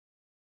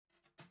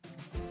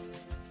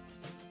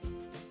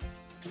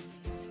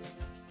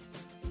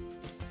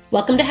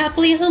Welcome to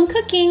Happily Home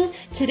Cooking.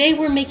 Today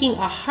we're making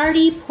a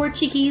hearty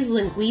Portuguese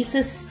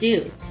linguiça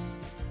stew.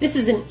 This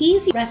is an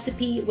easy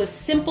recipe with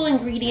simple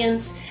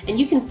ingredients and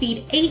you can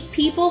feed 8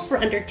 people for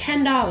under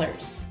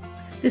 $10.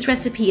 This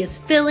recipe is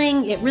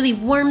filling, it really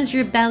warms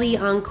your belly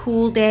on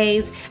cool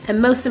days, and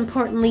most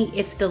importantly,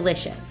 it's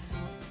delicious.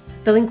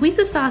 The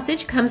linguiça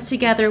sausage comes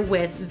together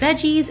with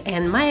veggies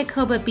and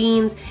Mayacoba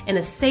beans and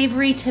a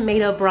savory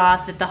tomato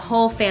broth that the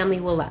whole family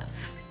will love.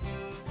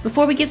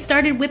 Before we get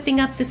started whipping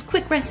up this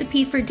quick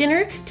recipe for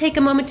dinner, take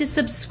a moment to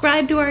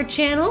subscribe to our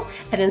channel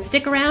and then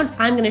stick around.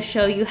 I'm going to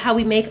show you how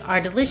we make our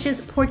delicious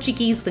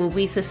Portuguese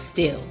linguiça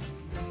stew.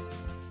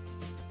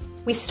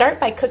 We start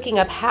by cooking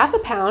up half a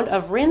pound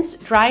of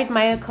rinsed dried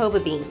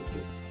Mayacoba beans.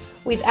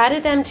 We've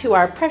added them to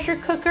our pressure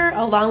cooker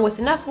along with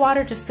enough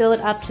water to fill it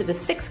up to the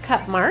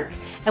 6-cup mark,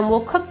 and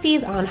we'll cook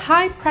these on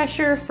high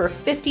pressure for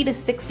 50 to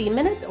 60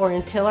 minutes or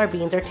until our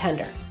beans are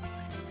tender.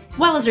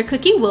 While those are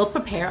cooking, we'll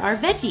prepare our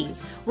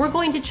veggies. We're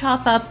going to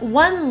chop up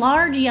 1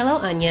 large yellow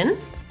onion.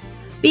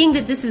 Being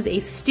that this is a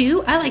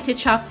stew, I like to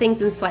chop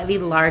things in slightly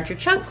larger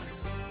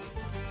chunks.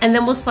 And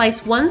then we'll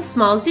slice 1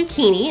 small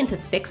zucchini into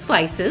thick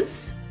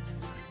slices.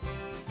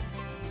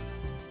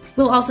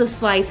 We'll also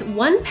slice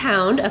 1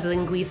 pound of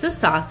linguiça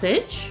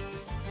sausage.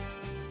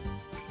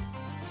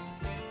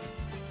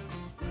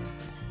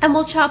 And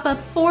we'll chop up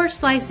 4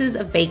 slices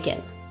of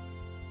bacon.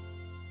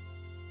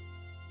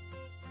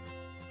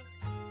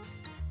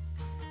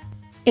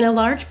 In a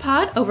large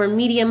pot over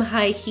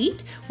medium-high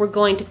heat, we're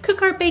going to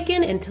cook our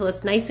bacon until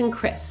it's nice and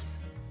crisp.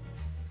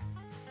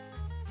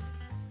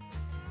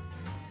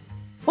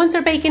 Once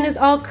our bacon is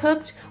all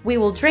cooked, we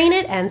will drain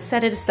it and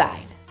set it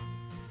aside.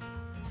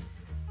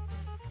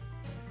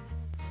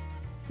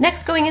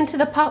 Next, going into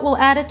the pot, we'll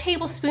add a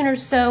tablespoon or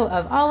so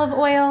of olive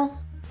oil,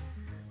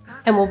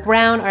 and we'll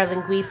brown our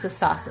linguiça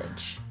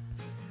sausage.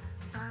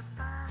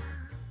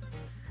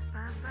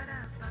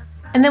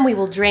 And then we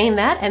will drain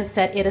that and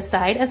set it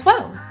aside as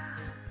well.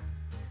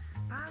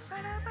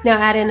 Now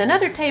add in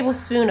another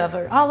tablespoon of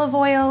our olive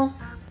oil,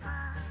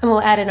 and we'll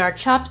add in our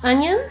chopped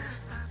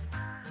onions,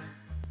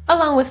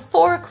 along with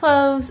 4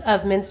 cloves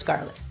of minced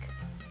garlic.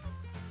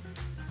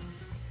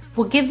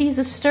 We'll give these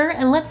a stir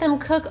and let them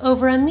cook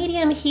over a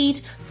medium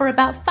heat for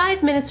about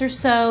 5 minutes or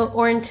so,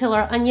 or until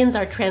our onions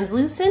are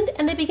translucent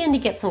and they begin to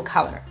get some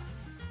color.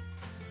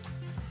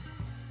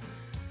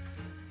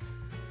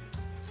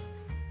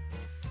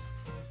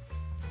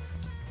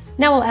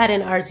 Now we'll add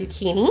in our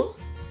zucchini,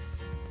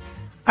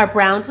 our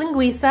browned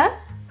linguiça,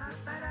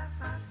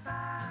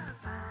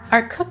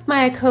 our cooked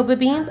Mayacoba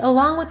beans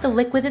along with the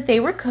liquid that they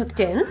were cooked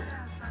in,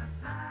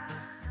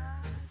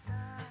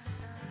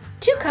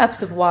 2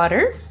 cups of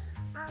water,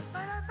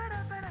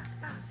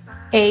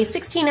 a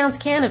 16-ounce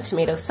can of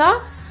tomato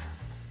sauce,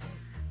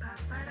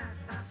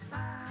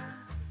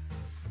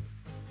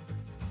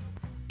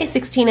 a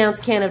 16-ounce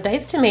can of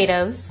diced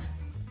tomatoes,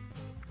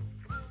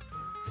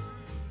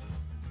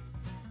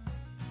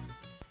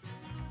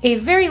 a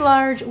very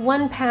large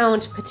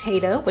 1-pound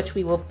potato, which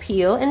we will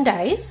peel and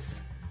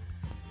dice.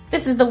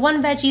 This is the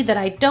one veggie that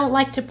I don't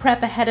like to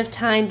prep ahead of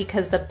time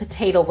because the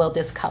potato will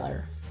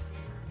discolor.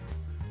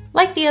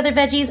 Like the other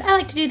veggies, I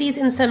like to do these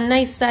in some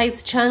nice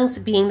sized chunks,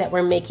 being that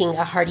we're making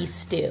a hearty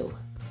stew.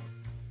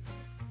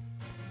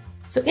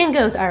 So in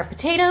goes our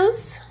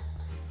potatoes,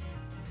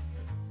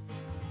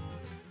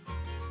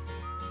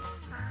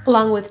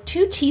 along with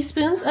 2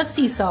 teaspoons of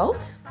sea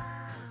salt,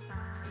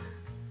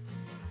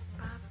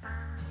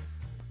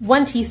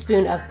 1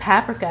 teaspoon of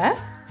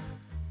paprika,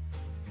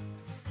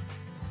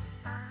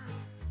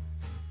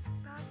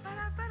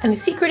 and the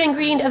secret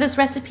ingredient of this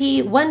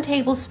recipe, 1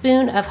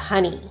 tablespoon of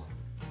honey.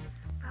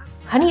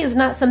 Honey is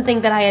not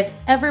something that I have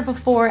ever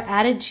before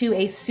added to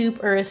a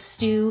soup or a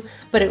stew,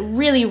 but it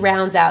really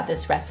rounds out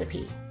this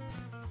recipe.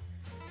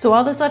 So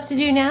all that's left to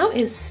do now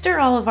is stir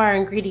all of our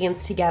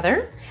ingredients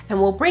together,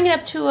 and we'll bring it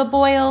up to a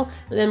boil,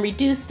 then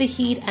reduce the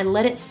heat and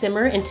let it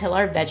simmer until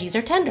our veggies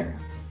are tender.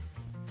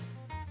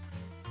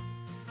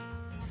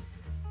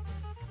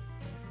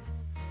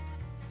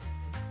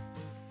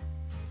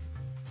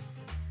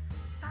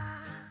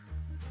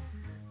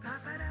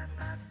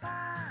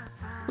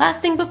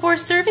 Last thing before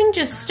serving,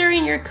 just stir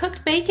in your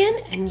cooked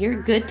bacon and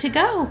you're good to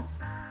go.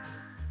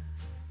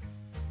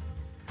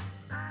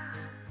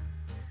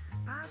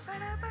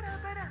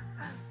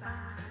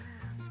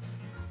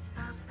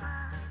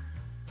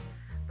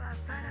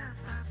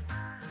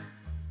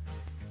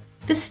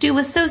 This stew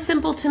was so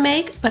simple to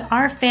make, but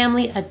our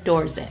family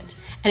adores it,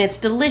 and it's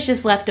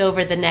delicious left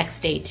over the next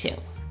day too.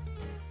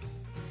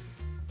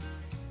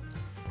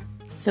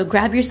 So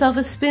grab yourself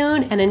a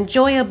spoon and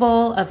enjoy a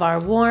bowl of our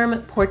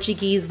warm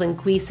Portuguese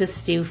linguiça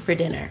stew for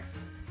dinner.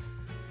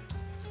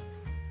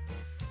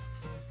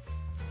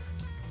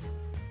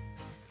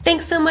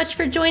 Thanks so much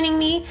for joining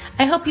me.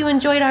 I hope you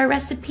enjoyed our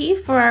recipe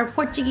for our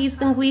Portuguese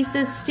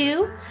linguiça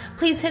stew.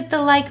 Please hit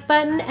the like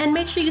button and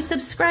make sure you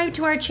subscribe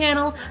to our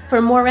channel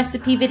for more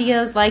recipe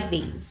videos like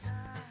these.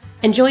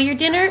 Enjoy your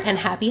dinner and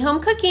happy home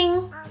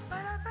cooking!